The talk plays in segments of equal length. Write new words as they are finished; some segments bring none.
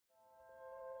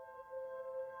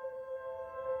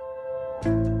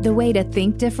The way to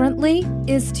think differently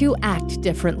is to act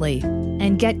differently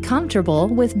and get comfortable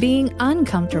with being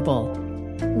uncomfortable.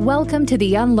 Welcome to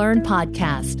the Unlearn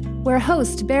Podcast, where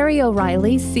host Barry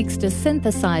O'Reilly seeks to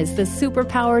synthesize the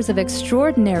superpowers of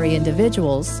extraordinary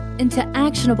individuals into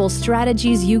actionable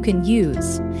strategies you can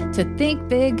use to think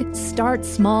big, start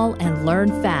small, and learn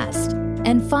fast,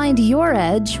 and find your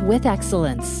edge with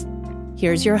excellence.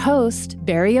 Here's your host,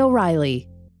 Barry O'Reilly.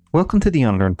 Welcome to the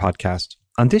Unlearn Podcast.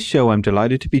 On this show, I'm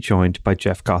delighted to be joined by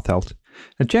Jeff Gotheldt.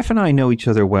 Now, Jeff and I know each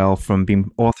other well from being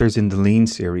authors in the Lean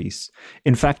series.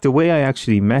 In fact, the way I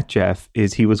actually met Jeff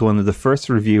is he was one of the first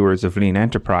reviewers of Lean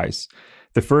Enterprise.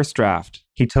 The first draft,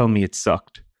 he told me it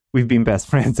sucked. We've been best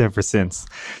friends ever since.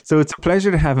 So it's a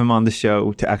pleasure to have him on the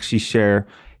show to actually share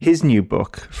his new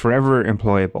book, Forever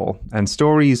Employable, and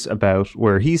stories about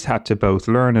where he's had to both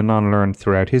learn and unlearn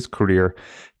throughout his career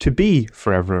to be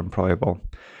forever employable.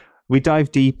 We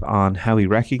dive deep on how he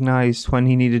recognized when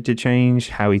he needed to change,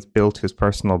 how he's built his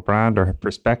personal brand or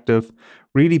perspective,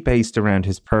 really based around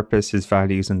his purpose, his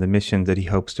values, and the mission that he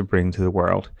hopes to bring to the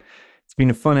world. It's been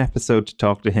a fun episode to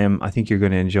talk to him. I think you're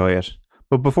going to enjoy it.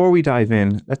 But before we dive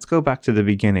in, let's go back to the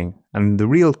beginning and the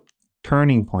real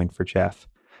turning point for Jeff,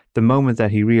 the moment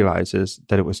that he realizes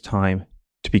that it was time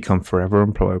to become forever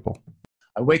employable.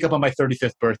 I wake up on my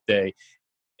 35th birthday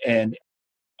and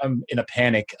I'm in a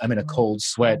panic. I'm in a cold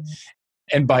sweat.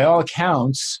 And by all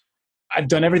accounts, I've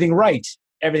done everything right.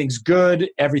 Everything's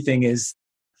good. Everything is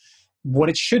what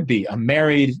it should be. I'm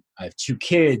married. I have 2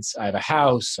 kids. I have a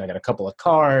house. I got a couple of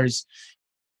cars.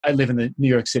 I live in the New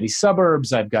York City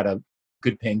suburbs. I've got a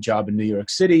good paying job in New York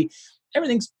City.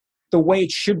 Everything's the way it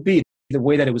should be, the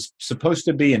way that it was supposed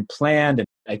to be and planned. And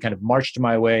I kind of marched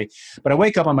my way. But I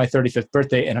wake up on my 35th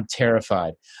birthday and I'm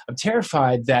terrified. I'm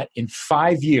terrified that in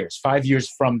 5 years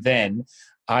from then,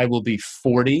 I will be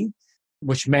 40,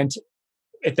 which meant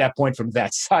at that point from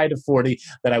that side of 40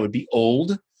 that I would be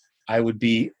old, I would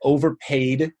be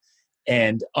overpaid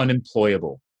and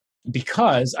unemployable.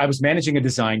 Because I was managing a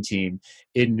design team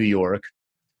in New York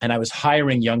and I was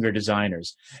hiring younger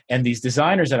designers. And these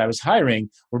designers that I was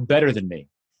hiring were better than me.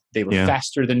 They were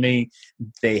faster than me.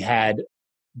 They had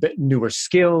newer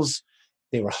skills.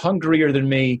 They were hungrier than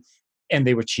me, and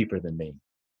they were cheaper than me.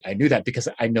 I knew that because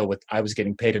I know what I was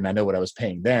getting paid and I know what I was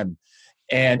paying them.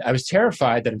 And I was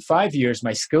terrified that in 5 years,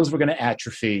 my skills were going to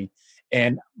atrophy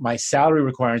and my salary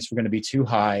requirements were going to be too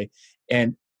high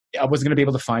and I wasn't going to be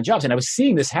able to find jobs. And I was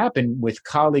seeing this happen with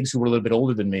colleagues who were a little bit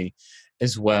older than me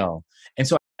as well. And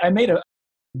so I made a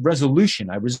resolution.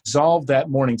 I resolved that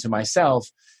morning to myself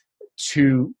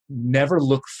to never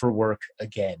look for work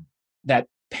again. That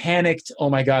panicked, oh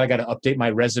my God, I got to update my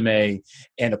resume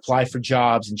and apply for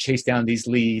jobs and chase down these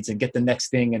leads and get the next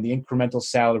thing and the incremental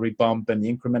salary bump and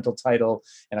the incremental title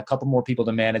and a couple more people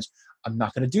to manage. I'm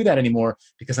not going to do that anymore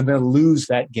because I'm going to lose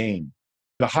that game.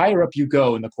 The higher up you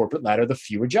go in the corporate ladder, the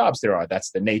fewer jobs there are.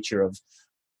 That's the nature of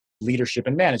leadership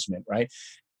and management, right?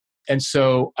 And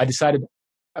so I decided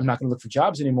I'm not going to look for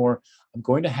jobs anymore. I'm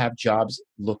going to have jobs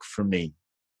look for me.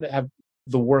 Have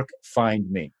the work find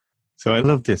me. So I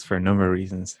love this for a number of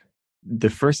reasons.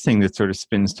 The first thing that sort of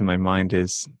spins to my mind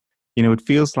is, it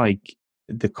feels like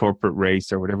the corporate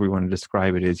race or whatever we want to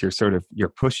describe it is, you're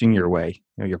pushing your way.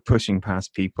 You're pushing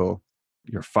past people.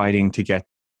 You're fighting to get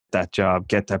that job,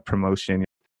 get that promotion.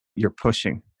 You're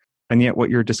pushing. And yet what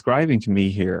you're describing to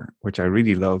me here, which I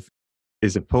really love,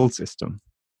 is a pull system.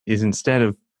 Is instead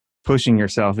of pushing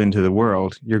yourself into the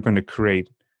world, you're going to create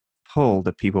pull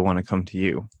that people want to come to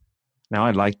you. Now,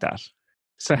 I like that.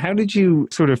 So how did you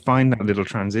sort of find that little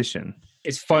transition?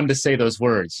 It's fun to say those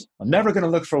words. I'm never going to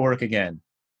look for work again,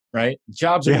 right?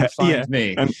 Jobs are going to find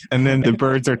me. And then the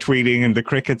birds are tweeting and the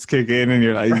crickets kick in and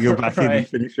you're like, you go back in and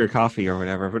finish your coffee or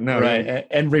whatever. But no. Right.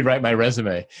 And rewrite my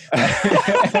resume.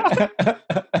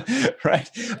 Right.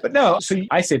 But no, so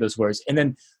I say those words. And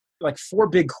then like 4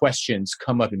 big questions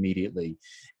come up immediately.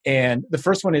 And the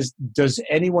first one is, does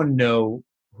anyone know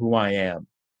who I am?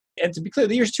 And to be clear,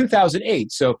 the year's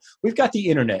 2008. So we've got the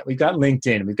internet, we've got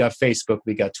LinkedIn, we've got Facebook,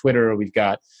 we've got Twitter, we've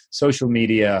got social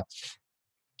media.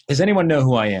 Does anyone know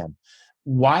who I am?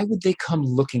 Why would they come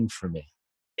looking for me?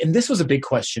 And this was a big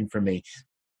question for me.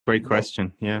 Great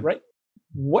question. Yeah. Right.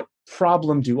 What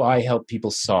problem do I help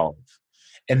people solve?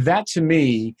 And that to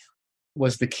me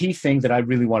was the key thing that I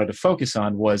really wanted to focus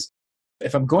on was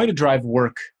if I'm going to drive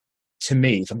work to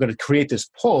me, if I'm going to create this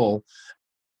pull,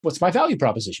 what's my value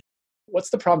proposition? What's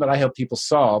the problem that I help people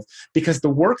solve? Because the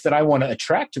work that I want to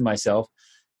attract to myself,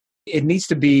 it needs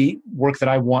to be work that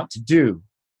I want to do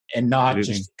and not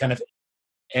just kind of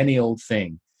any old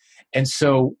thing. And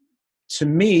so to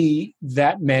me,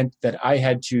 that meant that I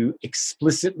had to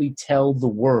explicitly tell the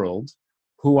world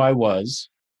who I was,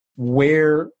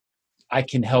 where I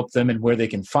can help them and where they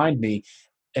can find me,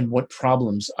 and what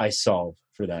problems I solve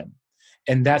for them.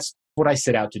 And that's what I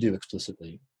set out to do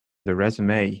explicitly. The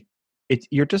resume,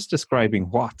 you're just describing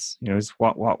what's, it's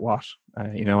what. I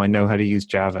know how to use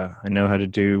Java. I know how to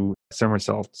do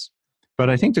somersaults. But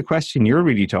I think the question you're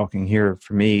really talking here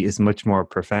for me is much more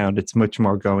profound. It's much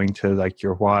more going to like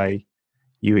your why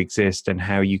you exist and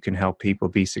how you can help people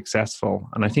be successful.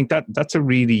 And I think that's a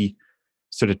really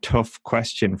sort of tough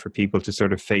question for people to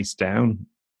sort of face down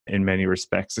in many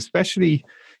respects, especially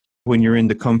when you're in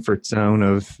the comfort zone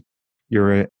of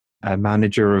you're a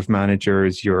manager of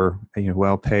managers, you're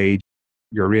well paid,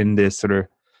 you're in this sort of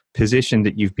position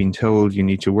that you've been told you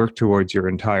need to work towards your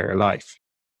entire life.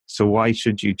 So why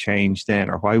should you change then?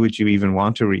 Or why would you even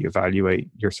want to reevaluate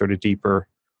your sort of deeper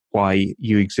why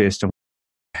you exist and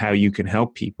how you can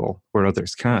help people where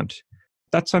others can't?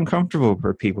 That's uncomfortable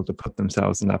for people to put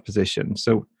themselves in that position.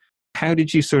 So how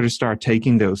did you sort of start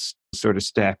taking those sort of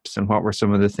steps, and what were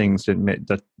some of the things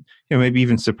that maybe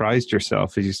even surprised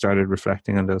yourself as you started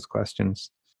reflecting on those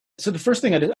questions? So the first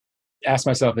thing I did ask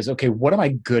myself is, okay, what am I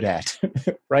good at?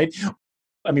 Right?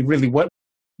 I mean, really, what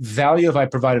value have I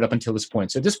provided up until this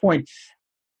point? So at this point,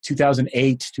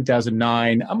 2008,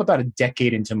 2009, I'm about a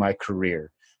decade into my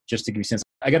career, just to give you a sense.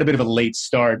 I got a bit of a late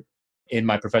start in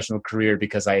my professional career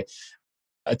because I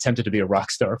attempted to be a rock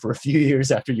star for a few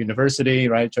years after university,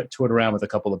 right? Toured around with a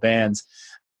couple of bands.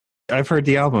 I've heard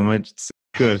the album. It's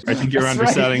good. I think you're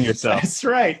underselling yourself. That's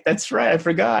right. I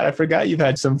forgot you've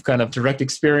had some kind of direct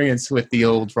experience with the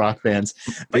old rock bands.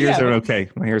 My ears are okay.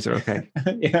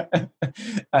 Yeah,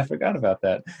 I forgot about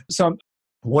that. So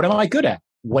what am I good at?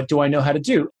 What do I know how to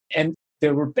do? And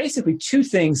there were basically two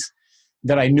things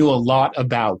that I knew a lot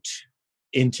about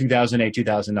in 2008,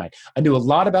 2009. I knew a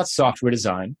lot about software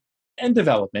design and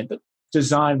development, but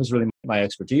design was really my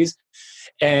expertise.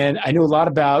 And I knew a lot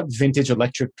about vintage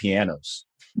electric pianos.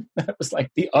 That was like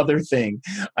the other thing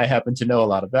I happen to know a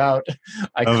lot about.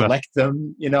 I collect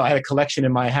them. I had a collection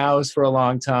in my house for a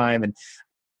long time.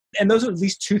 And those are at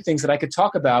least two things that I could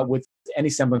talk about with any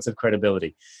semblance of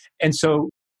credibility. And so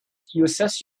you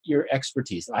assess your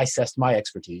expertise. I assessed my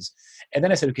expertise. And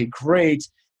then I said, okay, great.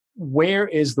 Where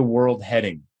is the world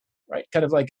heading? Right? Kind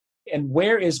of like, and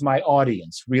where is my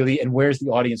audience really? And where's the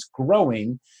audience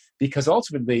growing? Because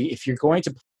ultimately, if you're going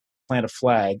to plant a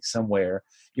flag somewhere,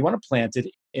 you want to plant it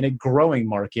in a growing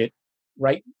market,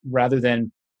 right? Rather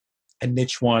than a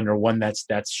niche one or one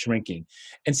that's shrinking.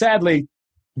 And sadly,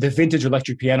 the vintage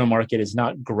electric piano market is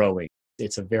not growing.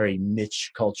 It's a very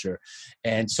niche culture.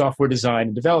 And software design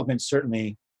and development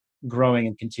certainly growing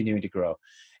and continuing to grow.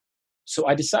 So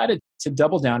I decided to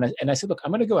double down and I said, look,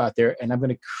 I'm going to go out there and I'm going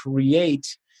to create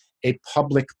a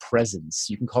public presence.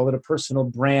 You can call it a personal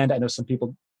brand. I know some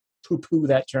people poo-poo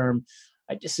that term.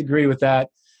 I disagree with that.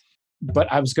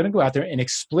 But I was going to go out there and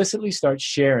explicitly start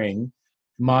sharing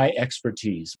my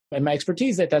expertise. And my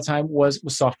expertise at that time was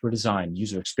software design,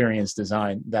 user experience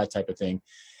design, that type of thing.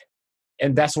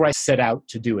 And that's what I set out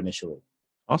to do initially.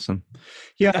 Awesome.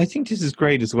 Yeah, I think this is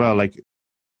great as well. Like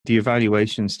the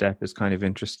evaluation step is kind of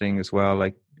interesting as well.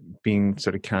 Like being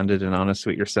sort of candid and honest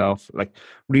with yourself, like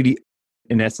really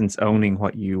in essence owning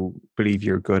what you believe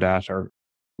you're good at or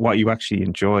what you actually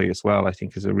enjoy as well, I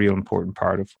think is a real important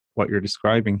part of what you're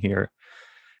describing here.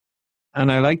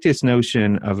 And I like this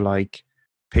notion of like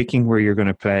picking where you're going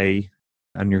to play,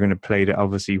 and you're going to play to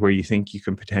obviously where you think you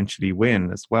can potentially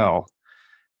win as well.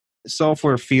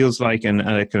 Software feels like, and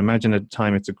I can imagine at the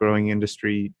time it's a growing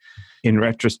industry. In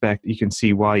retrospect, you can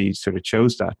see why you sort of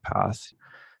chose that path.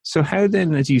 So how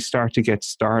then, as you start to get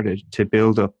started to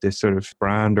build up this sort of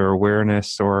brand or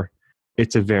awareness, or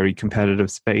it's a very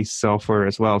competitive space, software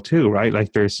as well too, right?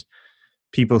 Like there's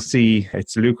people see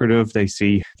it's lucrative. They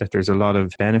see that there's a lot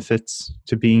of benefits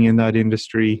to being in that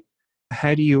industry.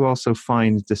 How do you also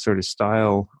find the sort of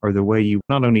style or the way you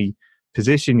not only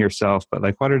position yourself, but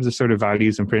like what are the sort of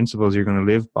values and principles you're going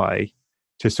to live by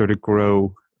to sort of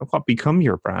grow what become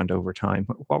your brand over time?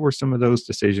 What were some of those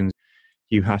decisions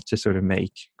you had to sort of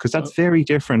make? Because that's very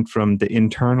different from the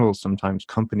internal, sometimes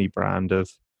company brand of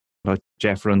like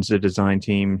Jeff runs the design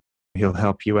team. He'll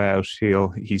help you out.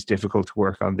 He's difficult to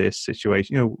work on this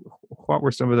situation. What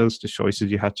were some of those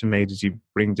choices you had to make as you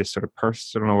bring this sort of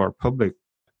personal or public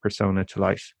persona to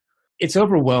life? It's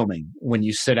overwhelming when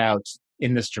you set out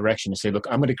in this direction to say, look,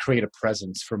 I'm going to create a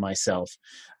presence for myself.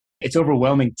 It's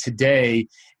overwhelming today.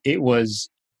 It was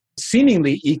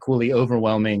seemingly equally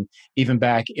overwhelming even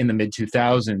back in the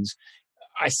mid-2000s.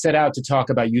 I set out to talk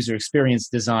about user experience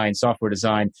design, software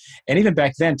design, and even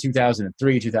back then,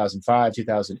 2003, 2005,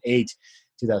 2008,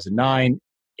 2009,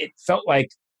 it felt like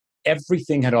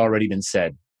everything had already been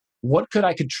said. what could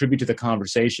I contribute to the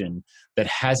conversation that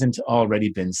hasn't already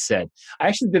been said? I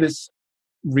actually did this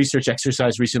research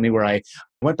exercise recently where I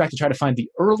went back to try to find the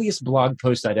earliest blog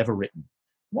post I'd ever written.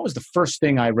 What was the first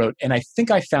thing I wrote? And I think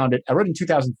I found it. I wrote it in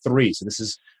 2003. So this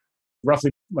is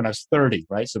roughly when I was 30,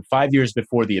 right? So 5 years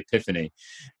before the epiphany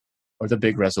or the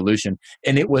big resolution.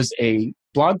 And it was a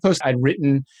blog post I'd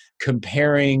written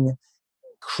comparing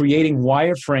creating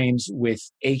wireframes with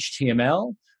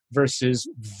HTML versus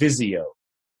Visio,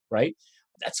 right?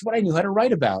 That's what I knew how to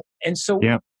write about. And so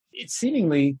it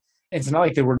seemingly, it's not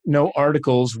like there were no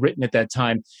articles written at that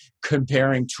time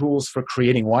comparing tools for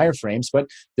creating wireframes, but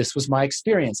this was my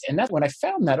experience. And that when I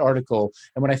found that article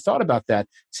and when I thought about that,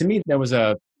 to me, there was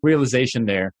a realization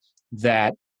there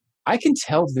that I can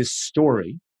tell this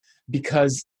story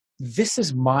because this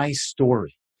is my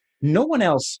story. No one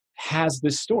else has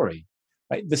this story.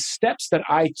 Right? The steps that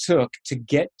I took to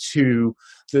get to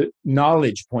the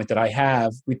knowledge point that I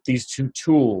have with these two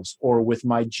tools or with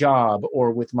my job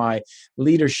or with my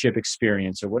leadership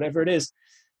experience or whatever it is,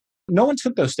 no one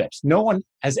took those steps. No one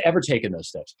has ever taken those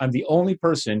steps. I'm the only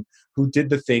person who did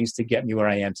the things to get me where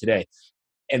I am today.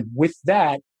 And with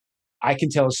that, I can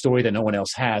tell a story that no one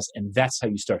else has. And that's how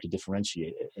you start to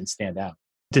differentiate it and stand out.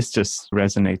 This just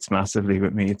resonates massively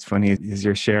with me. It's funny as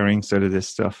you're sharing sort of this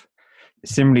stuff.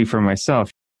 Similarly for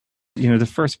myself, the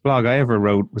first blog I ever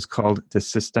wrote was called the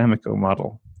Systemico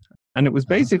model. And it was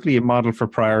basically a model for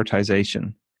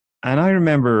prioritization. And I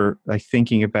remember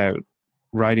thinking about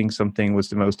writing something was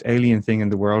the most alien thing in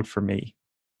the world for me.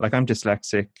 I'm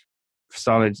dyslexic,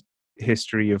 solid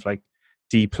history of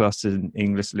D+ in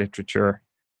English literature.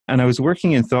 And I was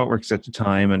working in ThoughtWorks at the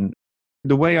time. And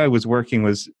the way I was working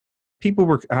was people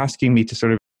were asking me to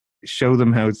sort of show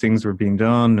them how things were being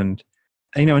done. And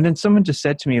then someone just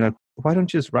said to me, why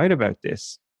don't you just write about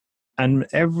this? And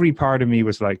every part of me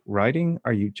was like, writing?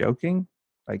 Are you joking?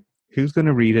 Who's going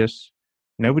to read it?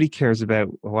 Nobody cares about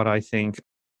what I think.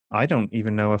 I don't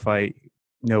even know if I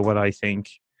know what I think.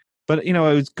 But, it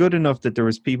was good enough that there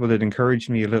was people that encouraged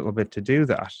me a little bit to do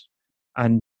that.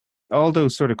 And all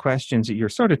those sort of questions that you're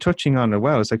sort of touching on as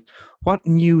well. It's what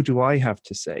new do I have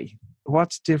to say?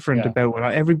 What's different about what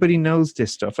everybody knows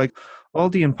this stuff? All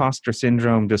the imposter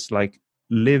syndrome just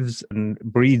lives and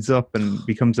breeds up and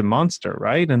becomes a monster,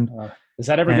 right? And does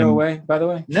that ever go away, by the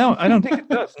way? No, I don't think it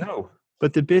does, no.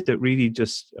 But the bit that really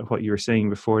just what you were saying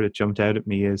before that jumped out at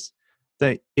me is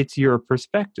that it's your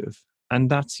perspective and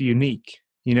that's unique,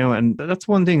 and that's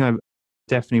one thing I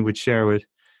definitely would share with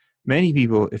many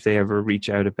people if they ever reach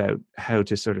out about how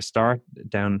to sort of start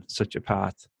down such a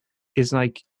path is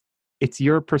it's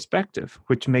your perspective,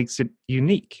 which makes it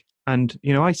unique. And,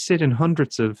 I sit in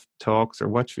hundreds of talks or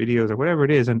watch videos or whatever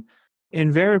it is. And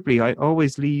invariably, I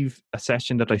always leave a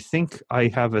session that I think I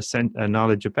have a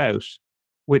knowledge about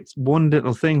with one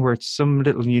little thing where it's some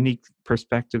little unique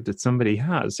perspective that somebody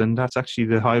has. And that's actually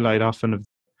the highlight often of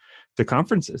the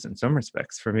conferences in some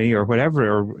respects for me or whatever,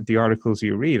 or the articles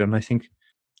you read. And I think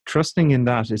trusting in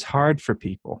that is hard for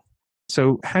people.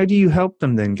 So how do you help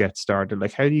them then get started?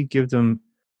 How do you give them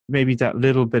maybe that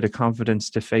little bit of confidence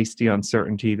to face the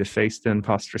uncertainty, to face the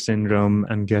imposter syndrome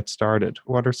and get started?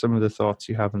 What are some of the thoughts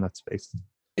you have in that space?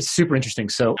 It's super interesting.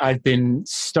 So I've been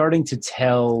starting to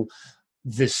tell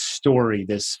this story,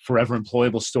 this forever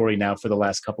employable story now for the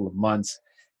last couple of months.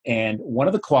 And one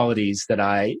of the qualities that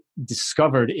I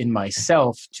discovered in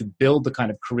myself to build the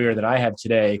kind of career that I have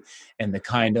today and the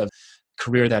kind of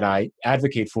career that I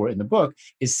advocate for in the book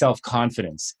is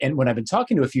self-confidence. And when I've been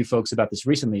talking to a few folks about this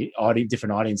recently,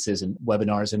 different audiences and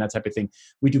webinars and that type of thing,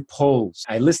 we do polls.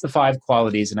 I list the 5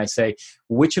 qualities and I say,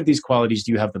 which of these qualities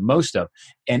do you have the most of?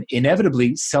 And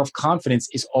inevitably, self-confidence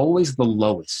is always the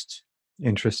lowest.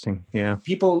 Interesting. Yeah.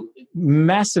 People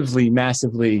massively,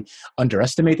 massively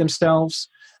underestimate themselves.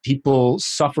 People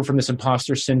suffer from this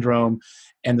imposter syndrome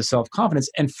and the self-confidence.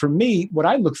 And for me, what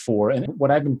I look for and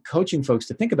what I've been coaching folks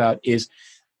to think about is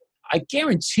I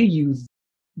guarantee you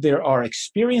there are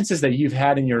experiences that you've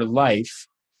had in your life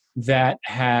that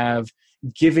have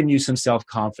given you some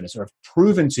self-confidence or have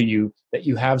proven to you that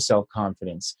you have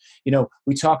self-confidence.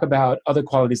 We talk about other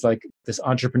qualities like this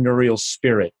entrepreneurial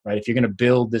spirit, right? If you're going to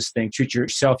build this thing, treat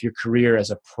yourself, your career as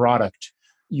a product,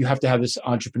 you have to have this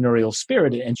entrepreneurial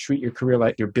spirit and treat your career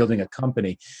like you're building a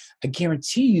company. I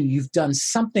guarantee you've done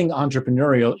something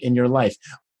entrepreneurial in your life,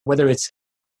 whether it's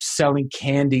selling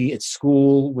candy at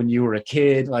school when you were a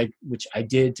kid, which I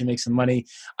did to make some money.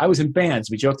 I was in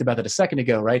bands. We joked about that a second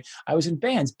ago, right? I was in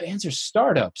bands. Bands are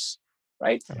startups,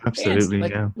 right? Absolutely,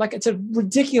 bands, it's a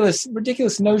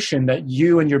ridiculous notion that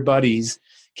you and your buddies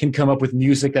can come up with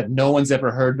music that no one's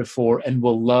ever heard before and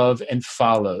will love and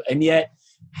follow. And yet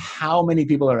how many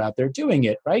people are out there doing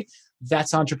it, right?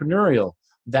 That's entrepreneurial.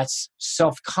 That's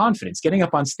self-confidence. Getting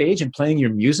up on stage and playing your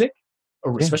music,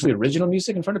 or especially original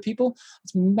music in front of people,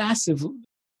 it's massive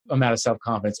amount of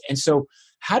self-confidence. And so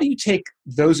how do you take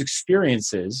those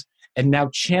experiences and now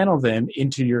channel them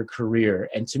into your career?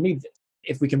 And to me,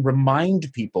 if we can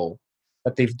remind people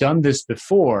that they've done this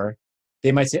before,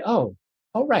 they might say, oh,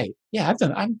 right. Yeah,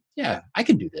 I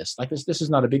can do this. Like this is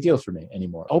not a big deal for me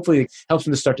anymore. Hopefully it helps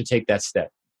them to start to take that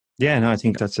step. Yeah, no, I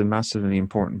think that's a massively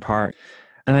important part.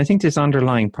 And I think this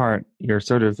underlying part you're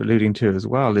sort of alluding to as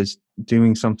well is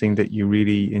doing something that you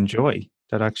really enjoy,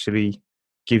 that actually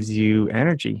gives you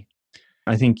energy.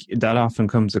 I think that often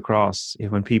comes across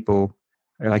when people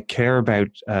like care about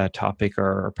a topic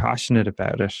or are passionate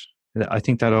about it. I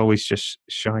think that always just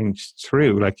shines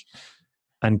through, like,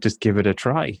 and just give it a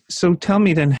try. So tell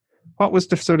me then, what was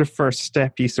the sort of first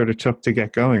step you sort of took to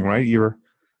get going, right? You were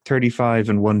 35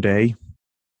 in one day,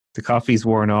 the coffee's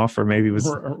worn off, or maybe it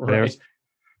was there.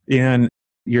 Yeah, and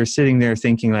you're sitting there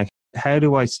thinking like, how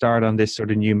do I start on this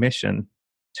sort of new mission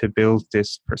to build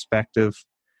this perspective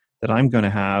that I'm going to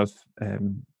have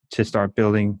to start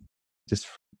building this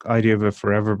idea of a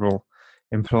foreverable,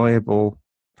 employable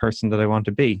person that I want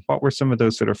to be? What were some of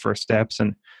those sort of first steps?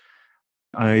 And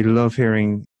I love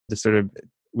hearing the sort of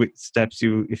steps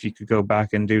if you could go back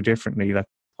and do differently, like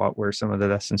what were some of the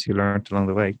lessons you learned along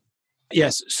the way?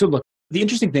 Yes. So look, the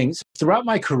interesting thing is throughout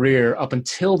my career, up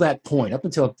until that point, up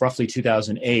until roughly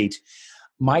 2008,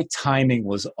 my timing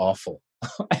was awful.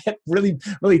 I had really,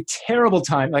 really terrible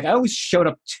time. Like I always showed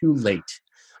up too late.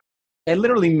 I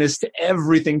literally missed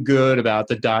everything good about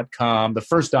the .com, the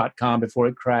first .com before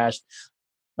it crashed.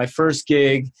 My first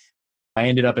gig, I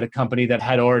ended up at a company that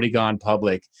had already gone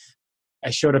public.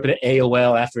 I showed up at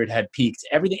AOL after it had peaked.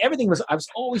 Everything was, I was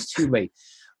always too late.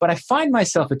 But I find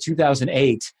myself at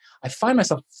 2008, I find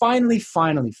myself finally,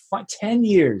 10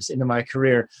 years into my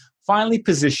career, finally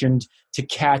positioned to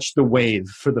catch the wave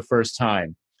for the first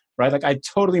time, right? Like I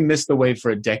totally missed the wave for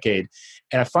a decade.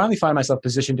 And I finally find myself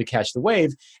positioned to catch the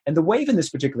wave. And the wave in this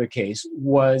particular case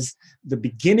was the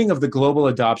beginning of the global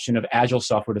adoption of agile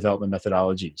software development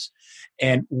methodologies.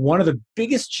 And one of the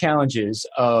biggest challenges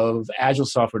of agile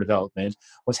software development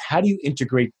was how do you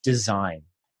integrate design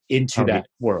into that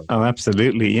world? Oh,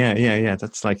 absolutely. Yeah.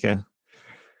 That's like a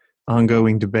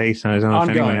ongoing debate. I don't know if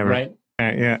anyone ever... Right?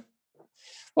 Yeah.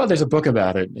 Well, there's a book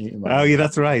about it. Oh, yeah,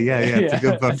 that's right. Yeah. It's a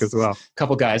good book as well. A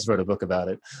couple guys wrote a book about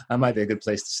it. That might be a good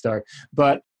place to start.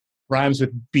 But rhymes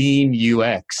with Beam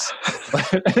UX.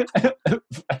 But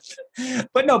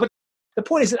the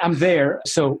point is that I'm there.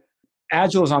 So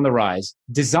Agile is on the rise.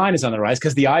 Design is on the rise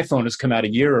because the iPhone has come out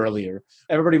a year earlier.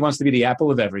 Everybody wants to be the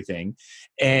Apple of everything.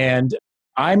 And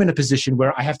I'm in a position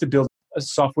where I have to build a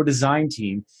software design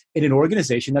team in an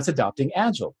organization that's adopting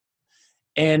Agile.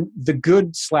 And the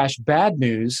good/bad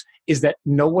news is that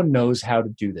no one knows how to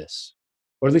do this,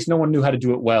 or at least no one knew how to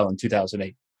do it well in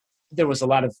 2008. There was a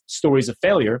lot of stories of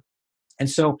failure. And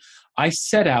so I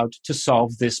set out to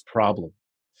solve this problem.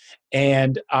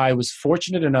 And I was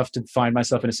fortunate enough to find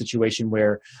myself in a situation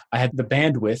where I had the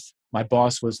bandwidth. My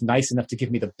boss was nice enough to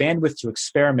give me the bandwidth to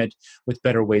experiment with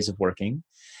better ways of working.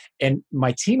 And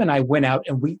my team and I went out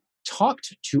and we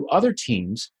talked to other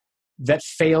teams that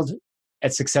failed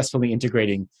at successfully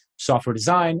integrating software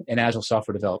design and agile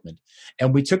software development.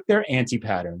 And we took their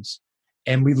anti-patterns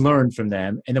and we learned from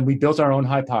them. And then we built our own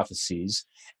hypotheses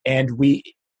and we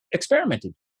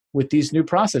experimented with these new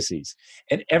processes.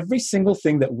 And every single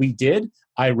thing that we did,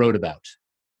 I wrote about.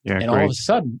 Yeah, and great. all of a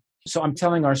sudden, so I'm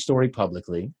telling our story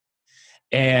publicly.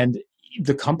 And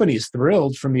the company is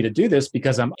thrilled for me to do this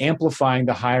because I'm amplifying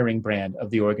the hiring brand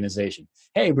of the organization.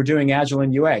 Hey, we're doing Agile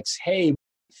and UX. Hey,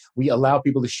 we allow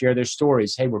people to share their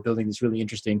stories. Hey, we're building these really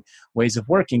interesting ways of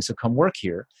working, so come work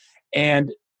here.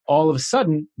 And all of a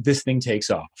sudden, this thing takes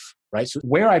off, right? So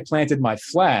where I planted my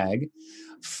flag,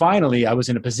 finally, I was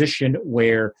in a position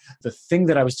where the thing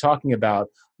that I was talking about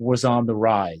was on the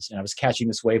rise, and I was catching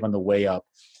this wave on the way up.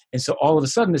 And so all of a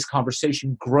sudden, this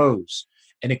conversation grows,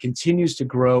 and it continues to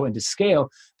grow and to scale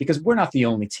because we're not the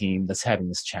only team that's having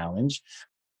this challenge.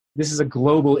 This is a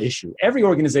global issue. Every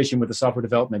organization with a software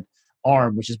development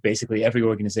arm, which is basically every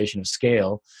organization of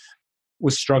scale,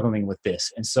 was struggling with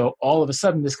this. And so all of a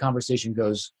sudden, this conversation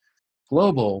goes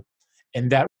global,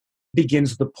 and that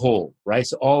begins the pull, right?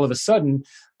 So all of a sudden,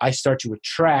 I start to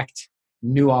attract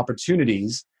new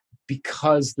opportunities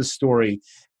because the story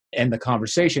and the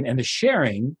conversation and the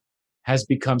sharing has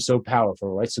become so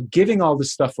powerful, right? So giving all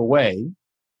this stuff away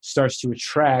starts to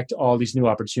attract all these new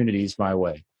opportunities my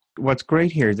way. What's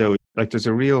great here, though, like there's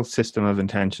a real system of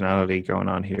intentionality going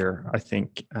on here, I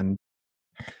think. And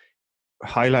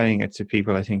highlighting it to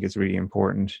people, I think, is really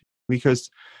important, because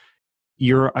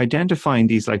you're identifying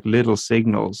these like little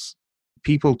signals,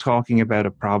 people talking about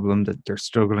a problem that they're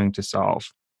struggling to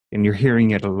solve. And you're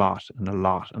hearing it a lot and a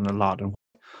lot and a lot. And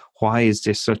why is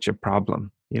this such a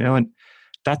problem? And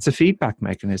that's a feedback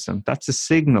mechanism. That's a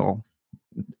signal,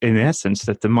 in essence,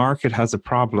 that the market has a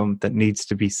problem that needs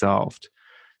to be solved.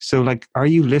 So like, are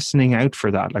you listening out for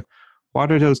that? Like,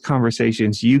 what are those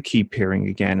conversations you keep hearing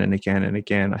again and again and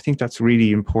again? I think that's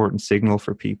really important signal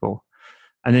for people.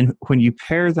 And then when you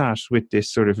pair that with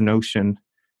this sort of notion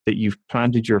that you've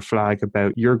planted your flag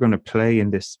about you're going to play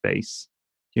in this space,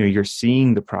 you're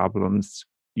seeing the problems,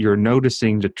 you're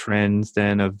noticing the trends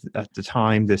then of, at the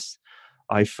time, this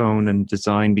iPhone and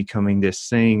design becoming this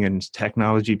thing and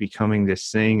technology becoming this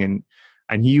thing,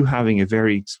 and you having a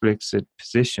very explicit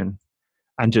position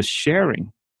and just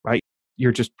sharing, right?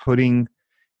 You're just putting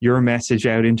your message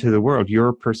out into the world,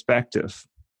 your perspective.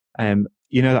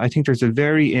 I think there's a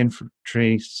very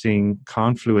interesting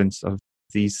confluence of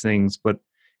these things, but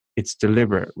it's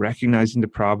deliberate, recognizing the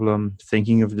problem,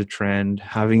 thinking of the trend,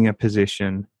 having a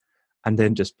position, and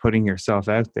then just putting yourself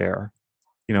out there.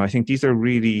 I think these are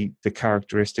really the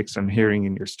characteristics I'm hearing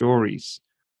in your stories.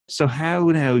 So how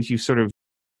now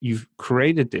you've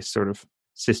created this sort of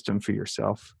system for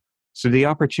yourself. So the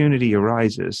opportunity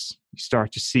arises, you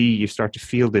start to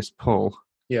feel this pull.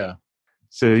 Yeah.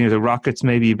 So, the rocket's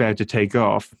maybe about to take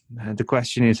off. The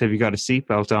question is, have you got a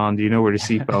seatbelt on? Do you know where the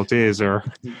seatbelt is? Or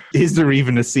is there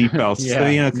even a seatbelt?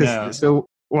 Yeah, So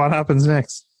what happens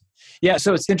next? Yeah,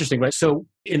 so it's interesting, right? So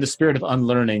in the spirit of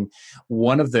unlearning,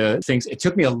 one of the things, it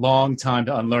took me a long time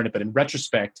to unlearn it, but in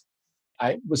retrospect,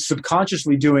 I was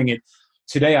subconsciously doing it.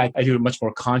 Today, I do it much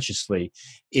more consciously,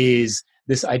 is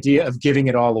this idea of giving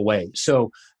it all away. So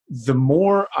the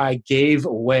more I gave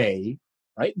away,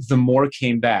 right, the more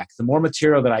came back. The more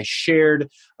material that I shared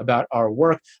about our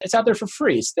work, it's out there for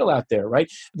free. It's still out there,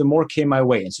 right? The more came my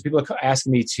way. And so people are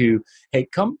asking me to, hey,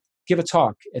 come give a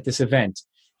talk at this event.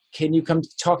 Can you come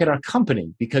talk at our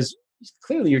company? Because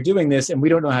clearly you're doing this and we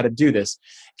don't know how to do this.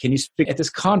 Can you speak at this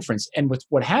conference? And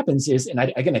what happens is, and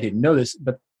I didn't know this,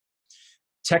 but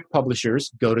tech publishers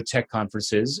go to tech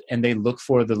conferences and they look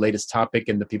for the latest topic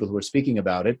and the people who are speaking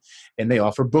about it, and they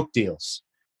offer book deals.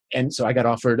 And so I got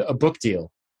offered a book deal,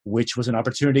 which was an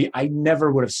opportunity I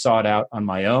never would have sought out on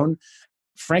my own.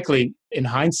 Frankly, in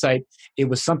hindsight, it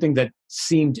was something that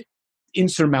seemed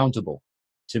insurmountable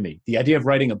to me. The idea of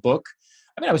writing a book,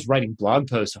 I was writing blog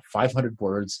posts of 500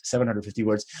 words, 750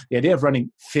 words. The idea of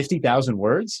running 50,000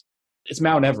 words, it's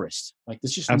Mount Everest. Like,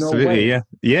 there's just absolutely, no way.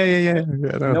 Yeah.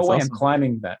 No way I'm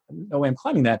climbing that. No way I'm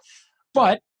climbing that.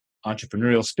 But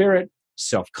entrepreneurial spirit,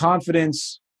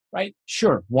 self-confidence, right?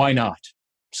 Sure, why not?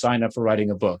 Sign up for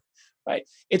writing a book, right?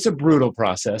 It's a brutal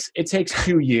process. It takes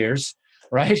 2 years,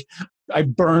 right? I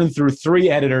burned through 3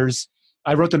 editors.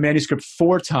 I wrote the manuscript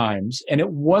 4 times, and it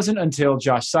wasn't until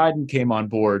Josh Seiden came on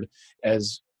board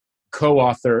as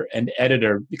co-author and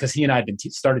editor, because he and I had been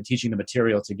started teaching the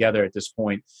material together at this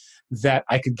point, that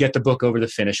I could get the book over the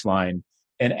finish line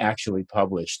and actually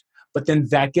published. But then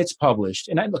that gets published,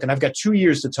 and I've got 2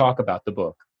 years to talk about the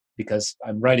book because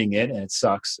I'm writing it and it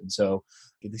sucks, and so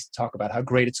at least talk about how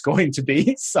great it's going to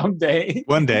be someday.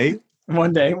 One day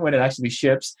when it actually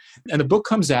ships, and the book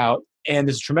comes out, and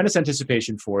there's tremendous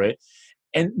anticipation for it.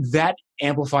 And that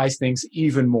amplifies things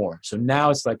even more. So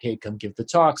now it's like, hey, come give the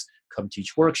talks, come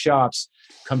teach workshops,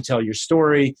 come tell your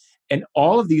story. And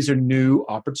all of these are new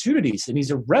opportunities. And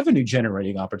these are revenue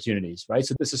generating opportunities, right?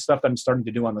 So this is stuff that I'm starting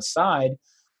to do on the side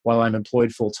while I'm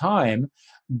employed full time.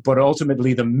 But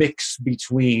ultimately, the mix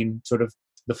between sort of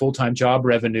the full-time job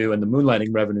revenue and the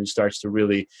moonlighting revenue starts to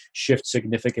really shift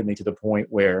significantly to the point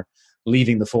where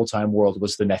leaving the full-time world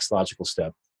was the next logical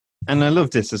step. And I love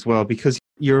this as well, because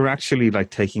you're actually like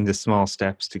taking the small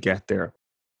steps to get there.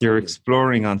 You're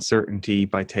exploring uncertainty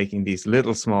by taking these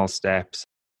little small steps.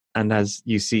 And as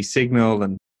you see signal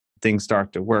and things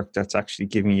start to work, that's actually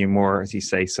giving you more, as you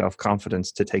say,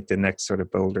 self-confidence to take the next sort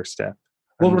of bolder step.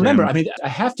 Well, remember, I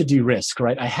have to de-risk,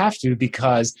 right? I have to,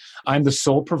 because I'm the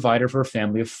sole provider for a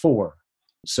family of 4.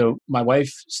 So my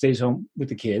wife stays home with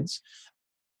the kids.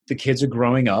 The kids are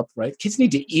growing up, right? Kids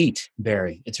need to eat,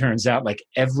 Barry, it turns out, like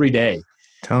every day.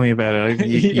 Tell me about it.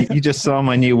 You just saw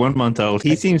my new 1-month-old.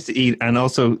 He seems to eat and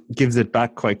also gives it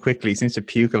back quite quickly. He seems to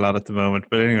puke a lot at the moment.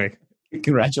 But anyway.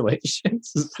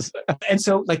 Congratulations. And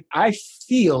so, like, I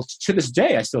feel, to this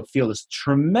day, I still feel this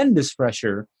tremendous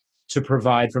pressure to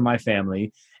provide for my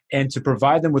family and to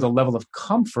provide them with a level of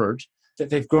comfort that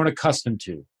they've grown accustomed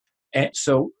to. And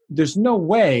so there's no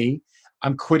way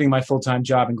I'm quitting my full-time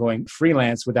job and going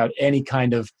freelance without any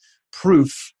kind of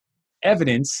proof,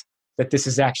 evidence that this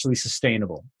is actually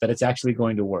sustainable, that it's actually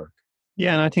going to work.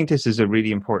 Yeah, and I think this is a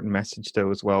really important message, though,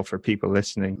 as well for people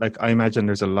listening. Like, I imagine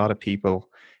there's a lot of people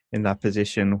in that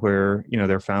position where,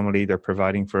 their family, they're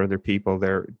providing for other people,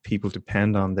 their people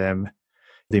depend on them.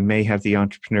 They may have the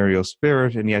entrepreneurial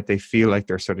spirit, and yet they feel like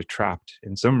they're sort of trapped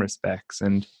in some respects.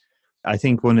 And I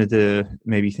think one of the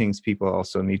maybe things people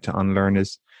also need to unlearn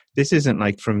is this isn't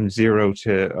like from 0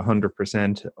 to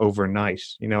 100% overnight.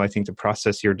 I think the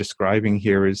process you're describing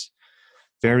here is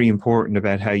very important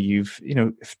about how you've,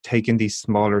 taken these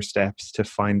smaller steps to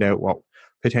find out what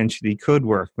potentially could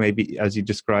work. Maybe, as you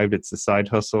described, it's a side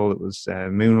hustle. It was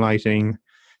moonlighting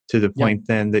to the point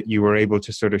then that you were able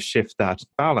to sort of shift that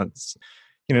balance.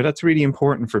 That's really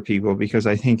important for people, because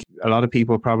I think a lot of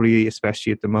people probably,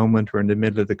 especially at the moment, we're in the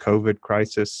middle of the COVID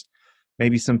crisis.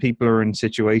 Maybe some people are in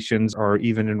situations or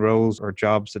even in roles or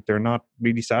jobs that they're not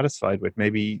really satisfied with.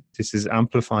 Maybe this is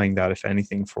amplifying that, if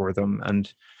anything, for them,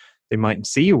 and they mightn't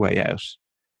see a way out.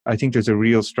 I think there's a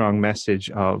real strong message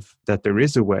of that there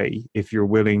is a way if you're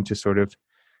willing to sort of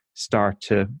start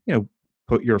to,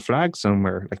 put your flag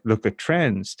somewhere, like look at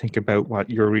trends, think about what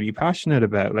you're really passionate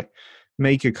about, like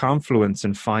make a confluence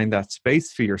and find that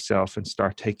space for yourself and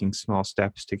start taking small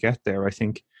steps to get there, I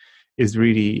think is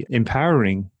really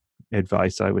empowering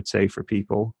advice, I would say, for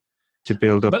people to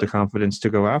build up the confidence to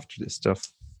go after this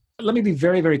stuff. Let me be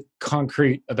very, very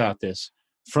concrete about this.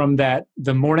 From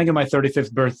the morning of my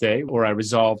 35th birthday, where I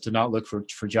resolved to not look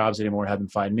for jobs anymore, have them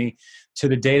find me, to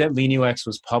the day that Lean UX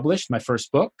was published, my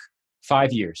first book,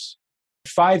 5 years.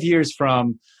 5 years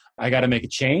from I got to make a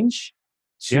change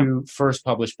to first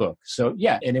published book. So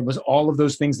and it was all of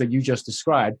those things that you just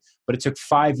described, but it took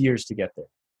 5 years to get there.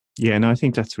 Yeah, and I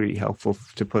think that's really helpful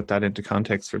to put that into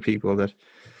context for people, that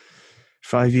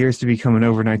 5 years to become an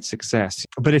overnight success.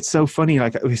 But it's so funny,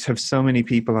 like we have so many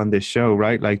people on this show,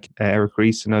 right? Like Eric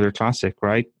Ries, another classic,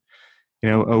 right?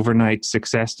 Overnight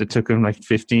success that took him like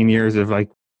 15 years of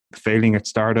like failing at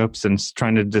startups and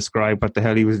trying to describe what the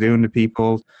hell he was doing to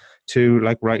people, to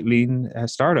like Right Lean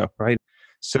startup, right?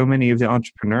 So many of the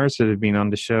entrepreneurs that have been on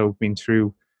the show have been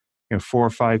through 4 or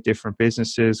 5 different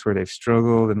businesses where they've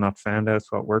struggled and not found out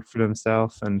what worked for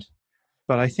themselves.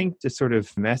 But I think the sort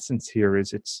of essence here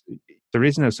is there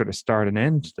is no sort of start and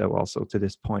end, though, also to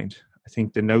this point. I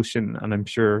think the notion, and I'm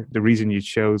sure the reason you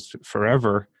chose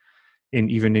forever,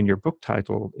 even in your book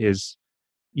title, is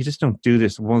you just don't do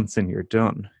this once and you're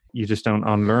done. You just don't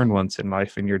unlearn once in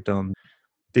life and you're done.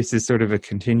 This is sort of a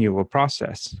continual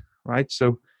process, right?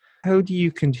 So how do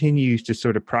you continue to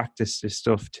sort of practice this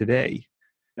stuff today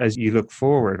as you look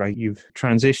forward? Right? You've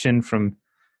transitioned from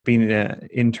being an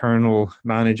internal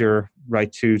manager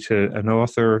right to an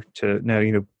author to now,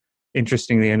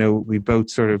 interestingly, I know we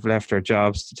both sort of left our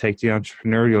jobs to take the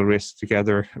entrepreneurial risk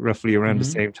together roughly around the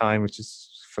same time, which is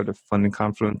sort of fun and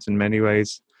confluence in many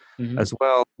ways as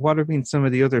well. What have been some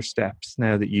of the other steps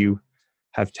now that you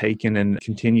have taken and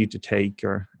continue to take,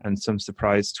 and some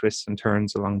surprise twists and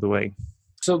turns along the way?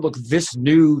 So look, this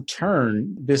new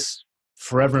turn, this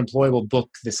forever employable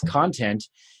book, this content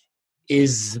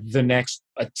is the next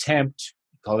attempt,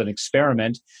 call it an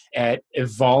experiment, at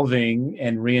evolving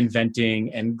and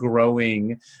reinventing and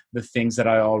growing the things that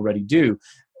I already do.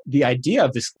 The idea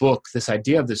of this book, this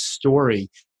idea of this story,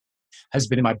 has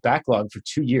been in my backlog for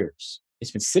 2 years.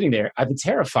 It's been sitting there. I've been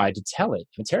terrified to tell it.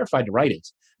 I've been terrified to write it,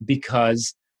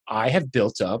 because I have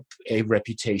built up a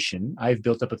reputation. I've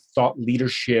built up a thought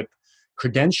leadership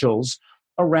credentials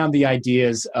around the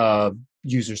ideas of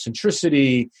user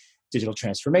centricity, digital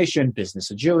transformation,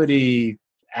 business agility,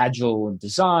 agile and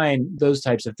design, those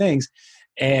types of things.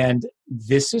 And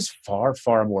this is far,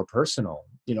 far more personal.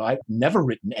 I've never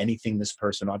written anything this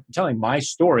personal. I'm telling my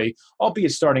story,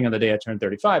 albeit starting on the day I turned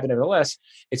 35, but nevertheless,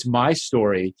 it's my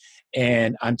story.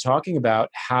 And I'm talking about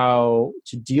how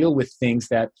to deal with things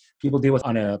that people deal with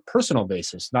on a personal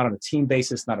basis, not on a team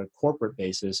basis, not on a corporate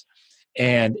basis.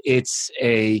 And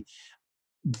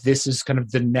this is kind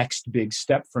of the next big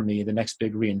step for me, the next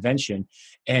big reinvention.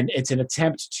 And it's an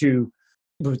attempt to,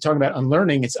 we're talking about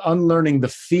unlearning, it's unlearning the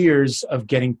fears of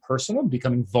getting personal,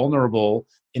 becoming vulnerable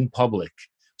in public.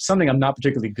 Something I'm not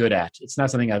particularly good at. It's not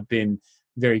something I've been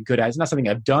very good at. It's not something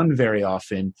I've done very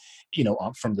often,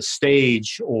 from the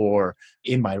stage or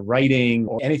in my writing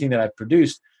or anything that I've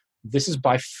produced. This is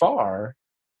by far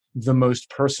the most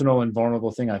personal and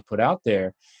vulnerable thing I've put out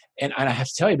there. And I have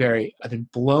to tell you, Barry, I've been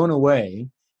blown away.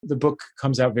 The book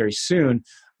comes out very soon.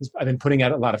 I've been putting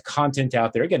out a lot of content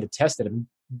out there, again, to test it.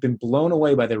 I've been blown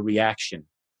away by the reaction,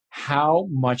 how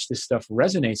much this stuff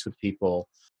resonates with people.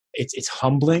 It's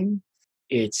humbling.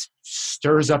 It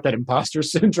stirs up that imposter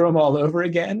syndrome all over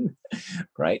again,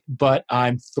 right? But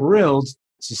I'm thrilled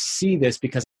to see this,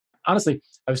 because honestly,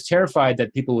 I was terrified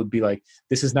that people would be like,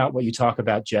 this is not what you talk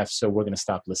about, Jeff, so we're going to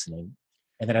stop listening.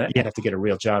 And then I'd Yeah. have to get a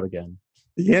real job again.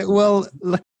 Yeah, well,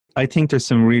 look, I think there's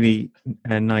some really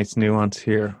nice nuance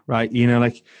here, right?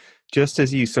 Like just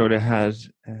as you sort of had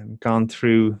gone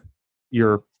through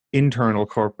your internal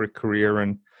corporate career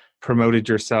and promoted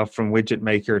yourself from widget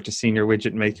maker to senior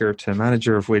widget maker to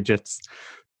manager of widgets,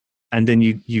 and then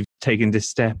you've taken this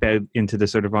step out into the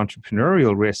sort of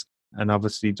entrepreneurial risk and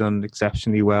obviously done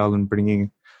exceptionally well in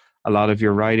bringing a lot of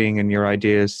your writing and your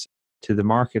ideas to the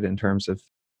market in terms of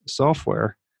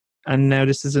software. And now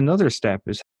this is another step,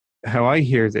 is how I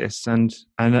hear this. And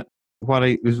what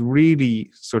is really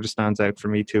sort of stands out for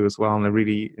me too as well, and I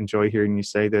really enjoy hearing you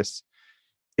say this,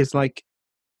 is like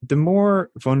the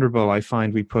more vulnerable I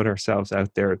find we put ourselves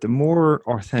out there, the more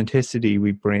authenticity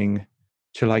we bring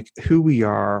to like who we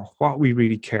are, what we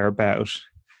really care about.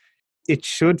 It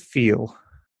should feel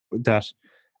that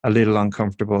a little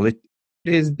uncomfortable. It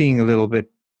is being a little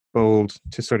bit bold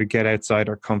to sort of get outside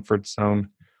our comfort zone.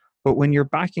 But when you're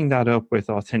backing that up with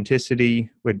authenticity,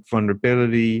 with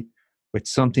vulnerability, with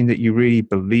something that you really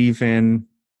believe in,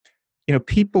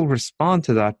 people respond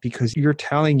to that because you're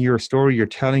telling your story, you're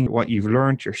telling what you've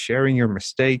learned, you're sharing your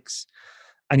mistakes.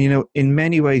 And, in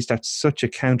many ways, that's such a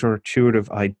counterintuitive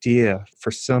idea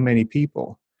for so many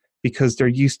people because they're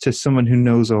used to someone who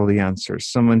knows all the answers,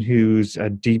 someone who's a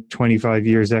deep 25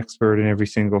 years expert in every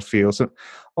single field. So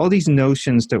all these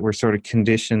notions that we're sort of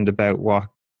conditioned about what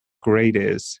great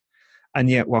is. And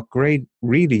yet what great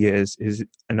really is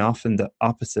and often the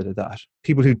opposite of that.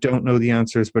 People who don't know the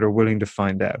answers but are willing to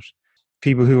find out.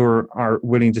 People who are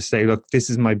willing to say, look, this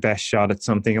is my best shot at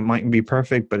something. It mightn't be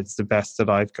perfect, but it's the best that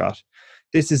I've got.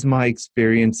 This is my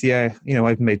experience. Yeah,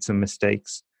 I've made some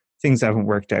mistakes. Things haven't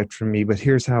worked out for me, but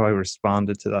here's how I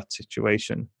responded to that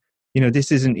situation.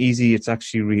 This isn't easy. It's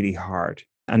actually really hard.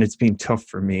 And it's been tough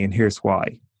for me. And here's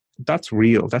why. That's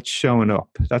real. That's showing up.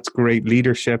 That's great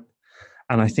leadership.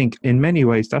 And I think in many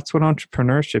ways, that's what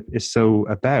entrepreneurship is so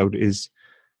about, is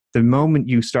the moment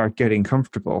you start getting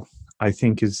comfortable, I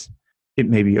think it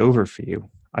may be over for you.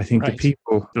 I think Right. The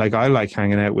people like I like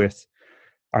hanging out with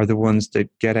are the ones that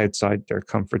get outside their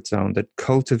comfort zone, that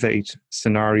cultivate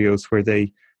scenarios where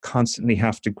they constantly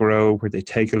have to grow, where they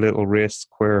take a little risk,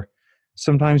 where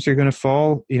sometimes you're going to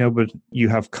fall, but you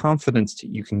have confidence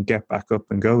that you can get back up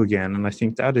and go again. And I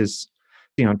think that is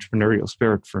the entrepreneurial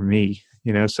spirit for me,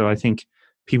 so I think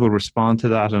people respond to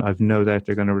that, and I've no doubt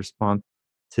they're going to respond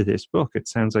to this book. It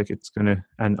sounds like it's going to,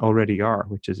 and already are,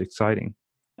 which is exciting.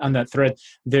 On that thread,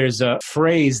 there's a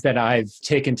phrase that I've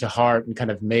taken to heart and kind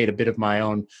of made a bit of my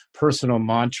own personal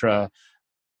mantra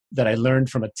that I learned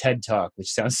from a TED Talk,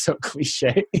 which sounds so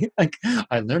cliche. Like,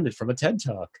 I learned it from a TED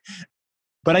Talk.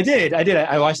 But I did.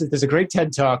 I watched it. There's a great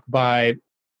TED Talk by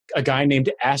a guy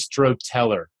named Astro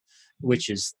Teller, which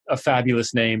is a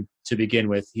fabulous name to begin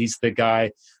with. He's the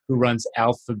guy who runs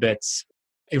Alphabet's.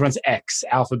 He runs X,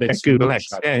 Alphabet's. Google X.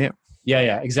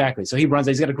 Yeah, exactly. So he's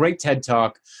got a great TED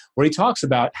Talk where he talks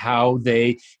about how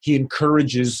he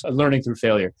encourages learning through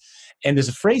failure. And there's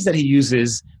a phrase that he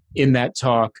uses in that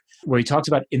talk where he talks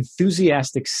about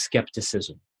enthusiastic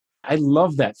skepticism. I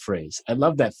love that phrase. I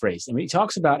mean, he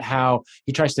talks about how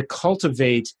he tries to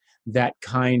cultivate that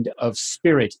kind of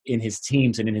spirit in his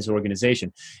teams and in his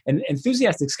organization. And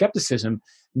enthusiastic skepticism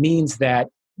means that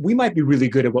we might be really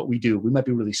good at what we do. We might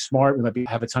be really smart. We might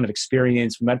have a ton of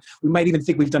experience. We might even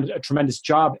think we've done a tremendous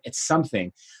job at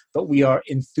something, but we are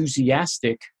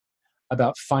enthusiastic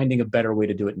about finding a better way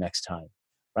to do it next time,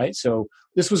 right? So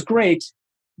this was great,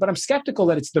 but I'm skeptical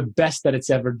that it's the best that it's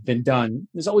ever been done.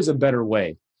 There's always a better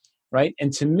way, right?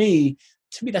 And to me,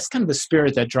 that's kind of the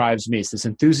spirit that drives me. It's this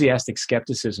enthusiastic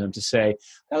skepticism to say,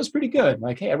 that was pretty good.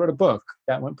 Like, hey, I wrote a book.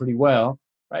 That went pretty well,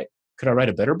 right? Could I write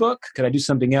a better book? Could I do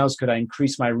something else? Could I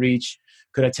increase my reach?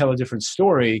 Could I tell a different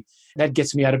story? That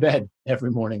gets me out of bed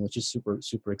every morning, which is super,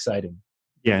 super exciting.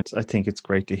 Yeah, I think it's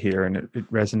great to hear, and it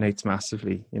resonates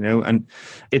massively, and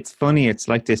it's funny. It's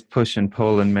like this push and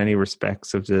pull in many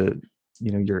respects of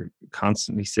you're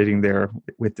constantly sitting there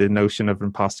with the notion of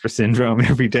imposter syndrome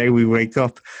every day we wake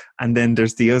up. And then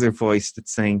there's the other voice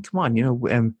that's saying, come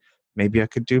on, maybe I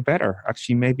could do better.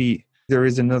 Actually, maybe there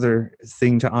is another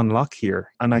thing to unlock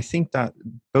here. And I think that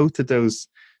both of those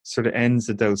sort of ends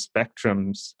of those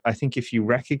spectrums, I think if you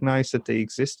recognize that they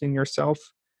exist in yourself,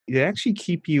 they actually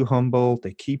keep you humble,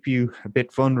 they keep you a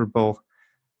bit vulnerable,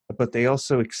 but they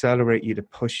also accelerate you to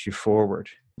push you forward.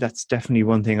 That's definitely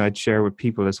one thing I'd share with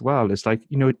people as well. It's like,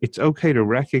 it's okay to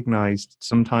recognize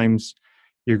sometimes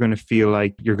you're going to feel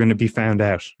like you're going to be found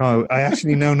out. Oh, I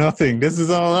actually know nothing. This is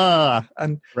all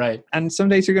right. And some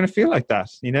days you're going to feel like that,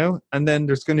 and then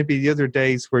there's going to be the other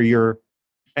days where you're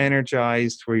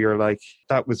energized, where you're like,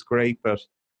 that was great, but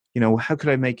how could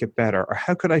I make it better? Or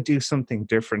how could I do something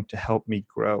different to help me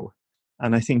grow?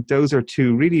 And I think those are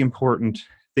two really important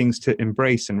things to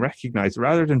embrace and recognize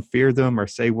rather than fear them or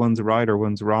say one's right or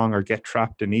one's wrong or get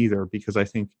trapped in either. Because I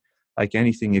think, like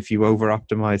anything, if you over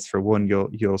optimize for one,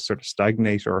 you'll sort of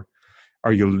stagnate or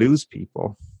you'll lose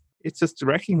people. It's just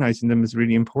recognizing them is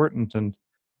really important, and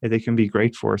they can be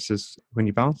great forces when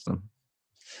you balance them.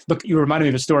 Look, you reminded me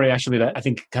of a story actually that I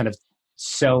think kind of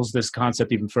sells this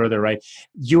concept even further, right?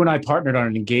 You and I partnered on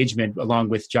an engagement along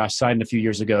with Josh Seiden a few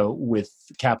years ago with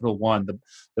Capital One,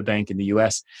 the bank in the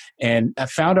US. And I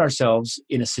found ourselves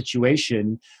in a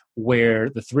situation where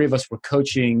the three of us were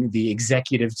coaching the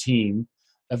executive team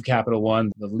of Capital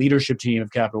One, the leadership team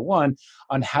of Capital One,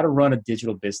 on how to run a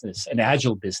digital business. An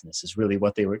agile business is really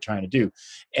what they were trying to do.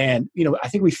 And, I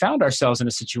think we found ourselves in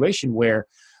a situation where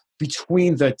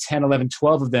between the 10, 11,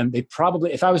 12 of them, they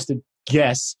probably, if I was to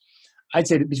guess, I'd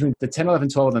say that between the 10, 11,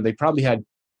 12 of them, they probably had,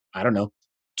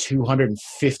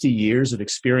 250 years of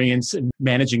experience in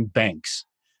managing banks,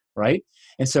 right?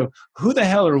 And so who the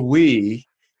hell are we,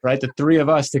 right, the three of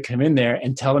us, to come in there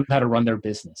and tell them how to run their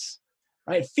business,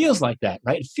 right? It feels like that,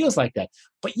 right? It feels like that.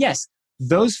 But yes,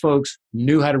 those folks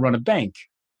knew how to run a bank.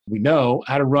 We know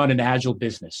how to run an agile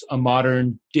business, a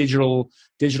modern,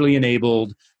 digitally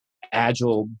enabled,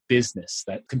 agile business,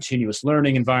 that continuous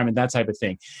learning environment, that type of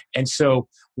thing. And so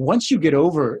once you get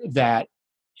over that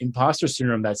imposter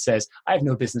syndrome that says, I have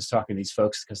no business talking to these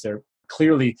folks because they're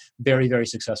clearly very, very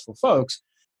successful folks,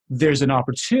 there's an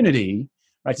opportunity,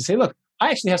 right, to say, look,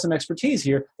 I actually have some expertise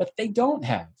here that they don't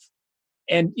have.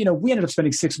 And, we ended up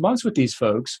spending 6 months with these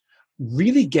folks,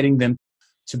 really getting them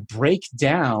to break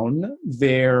down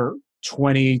their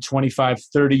 20, 25,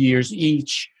 30 years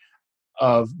each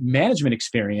of management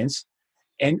experience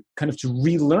and kind of to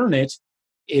relearn it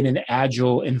in an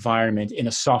agile environment, in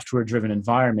a software-driven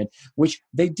environment, which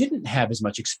they didn't have as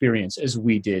much experience as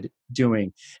we did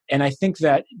doing. And I think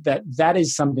that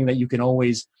is something that you can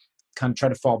always kind of try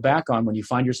to fall back on when you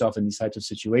find yourself in these types of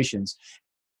situations.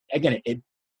 Again, it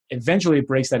eventually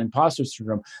breaks that imposter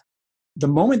syndrome. The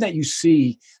moment that you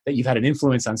see that you've had an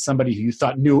influence on somebody who you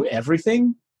thought knew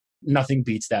everything, nothing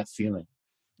beats that feeling.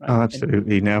 Right? Oh,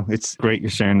 absolutely. No, it's great you're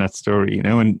sharing that story,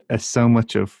 and so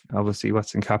much of obviously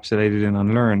what's encapsulated in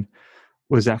Unlearn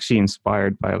was actually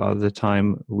inspired by a lot of the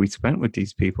time we spent with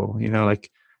these people,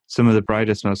 like some of the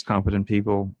brightest, most competent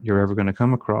people you're ever going to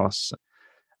come across,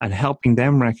 and helping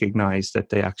them recognize that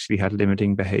they actually had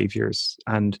limiting behaviors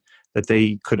and that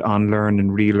they could unlearn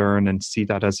and relearn and see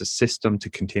that as a system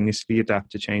to continuously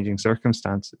adapt to changing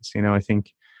circumstances. I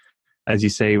think, as you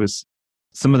say, it was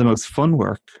some of the most fun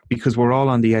work because we're all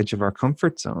on the edge of our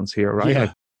comfort zones here, right? Yeah.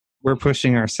 Like we're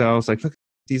pushing ourselves, like, look,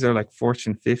 these are like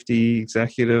Fortune 50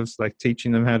 executives, like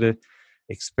teaching them how to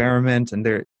experiment, and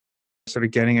they're sort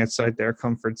of getting outside their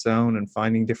comfort zone and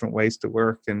finding different ways to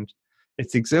work. And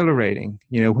it's exhilarating,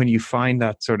 when you find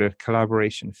that sort of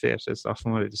collaboration fit, is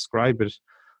often what I describe it,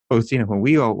 both, when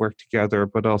we all work together,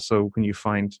 but also when you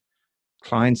find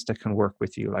clients that can work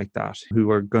with you like that,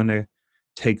 who are going to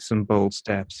take some bold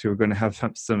steps, who are going to have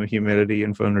some humility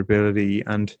and vulnerability.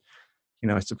 And,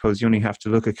 I suppose you only have to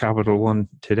look at Capital One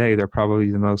today. They're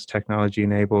probably the most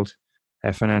technology-enabled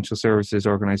financial services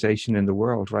organization in the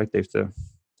world, right? They've the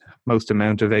most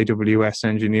amount of AWS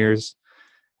engineers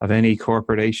of any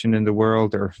corporation in the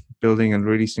world. They're building and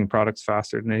releasing products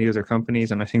faster than any other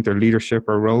companies. And I think their leadership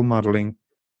or role modeling,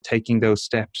 taking those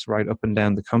steps right up and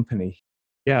down the company.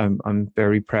 Yeah, I'm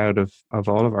very proud of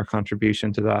all of our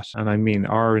contribution to that. And I mean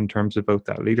in terms of both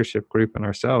that leadership group and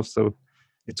ourselves. So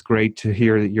it's great to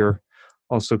hear that you're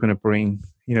also going to bring,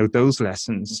 those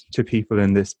lessons to people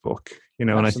in this book,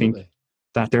 and I think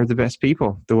that they're the best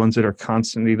people, the ones that are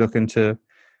constantly looking to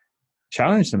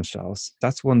challenge themselves.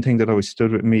 That's one thing that always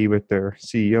stood with me, with their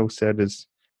CEO said is,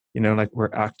 like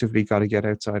we're actively got to get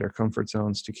outside our comfort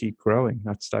zones to keep growing,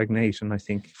 not stagnate. And I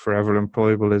think Forever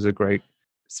Employable is a great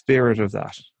spirit of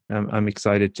that. I'm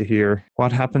excited to hear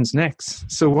what happens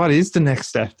next. So what is the next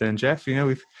step then, Jeff?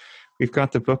 We've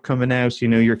got the book coming out,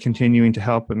 you're continuing to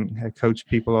help and coach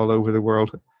people all over the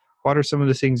world. What are some of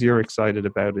the things you're excited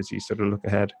about as you sort of look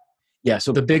ahead? Yeah,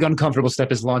 so the big uncomfortable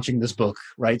step is launching this book,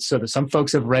 right? So that some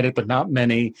folks have read it, but not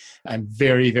many. I'm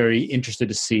very, very interested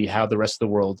to see how the rest of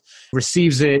the world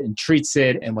receives it and treats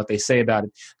it and what they say about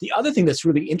it. The other thing that's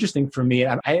really interesting for me,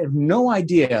 I have no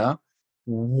idea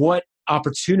what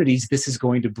opportunities this is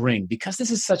going to bring, because this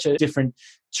is such a different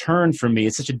turn for me.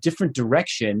 It's such a different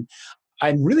direction.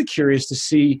 I'm really curious to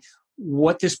see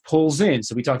what this pulls in.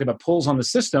 So we talked about pulls on the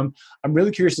system. I'm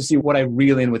really curious to see what I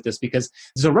reel in with this, because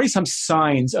there's already some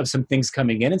signs of some things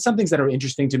coming in and some things that are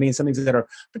interesting to me and some things that are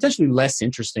potentially less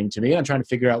interesting to me. I'm trying to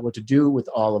figure out what to do with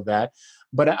all of that.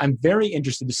 But I'm very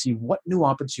interested to see what new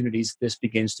opportunities this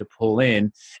begins to pull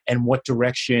in and what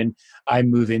direction I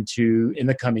move into in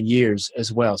the coming years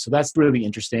as well. So that's really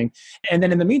interesting. And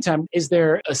then in the meantime, is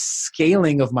there a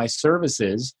scaling of my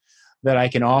services that I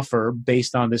can offer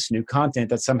based on this new content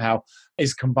that somehow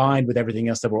is combined with everything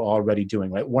else that we're already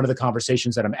doing, right? One of the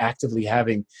conversations that I'm actively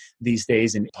having these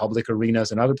days in public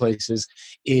arenas and other places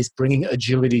is bringing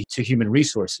agility to human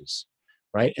resources,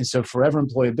 right? And so Forever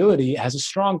Employability has a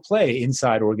strong play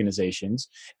inside organizations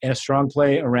and a strong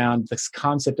play around this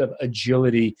concept of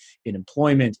agility in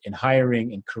employment, in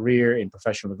hiring, in career, in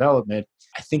professional development.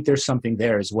 I think there's something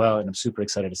there as well, and I'm super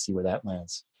excited to see where that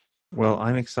lands. Well,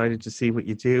 I'm excited to see what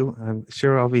you do. I'm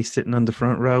sure I'll be sitting on the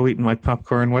front row eating my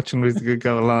popcorn, watching as we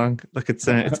go along. Look, it's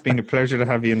been a pleasure to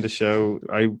have you in the show.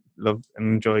 I love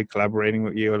and enjoy collaborating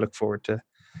with you. I look forward to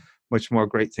much more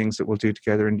great things that we'll do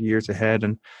together in the years ahead.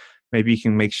 And maybe you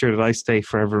can make sure that I stay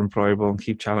forever employable and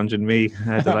keep challenging me,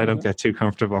 that I don't get too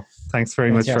comfortable. Thanks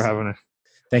very much for having it.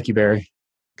 Thank you, Barry.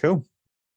 Cool.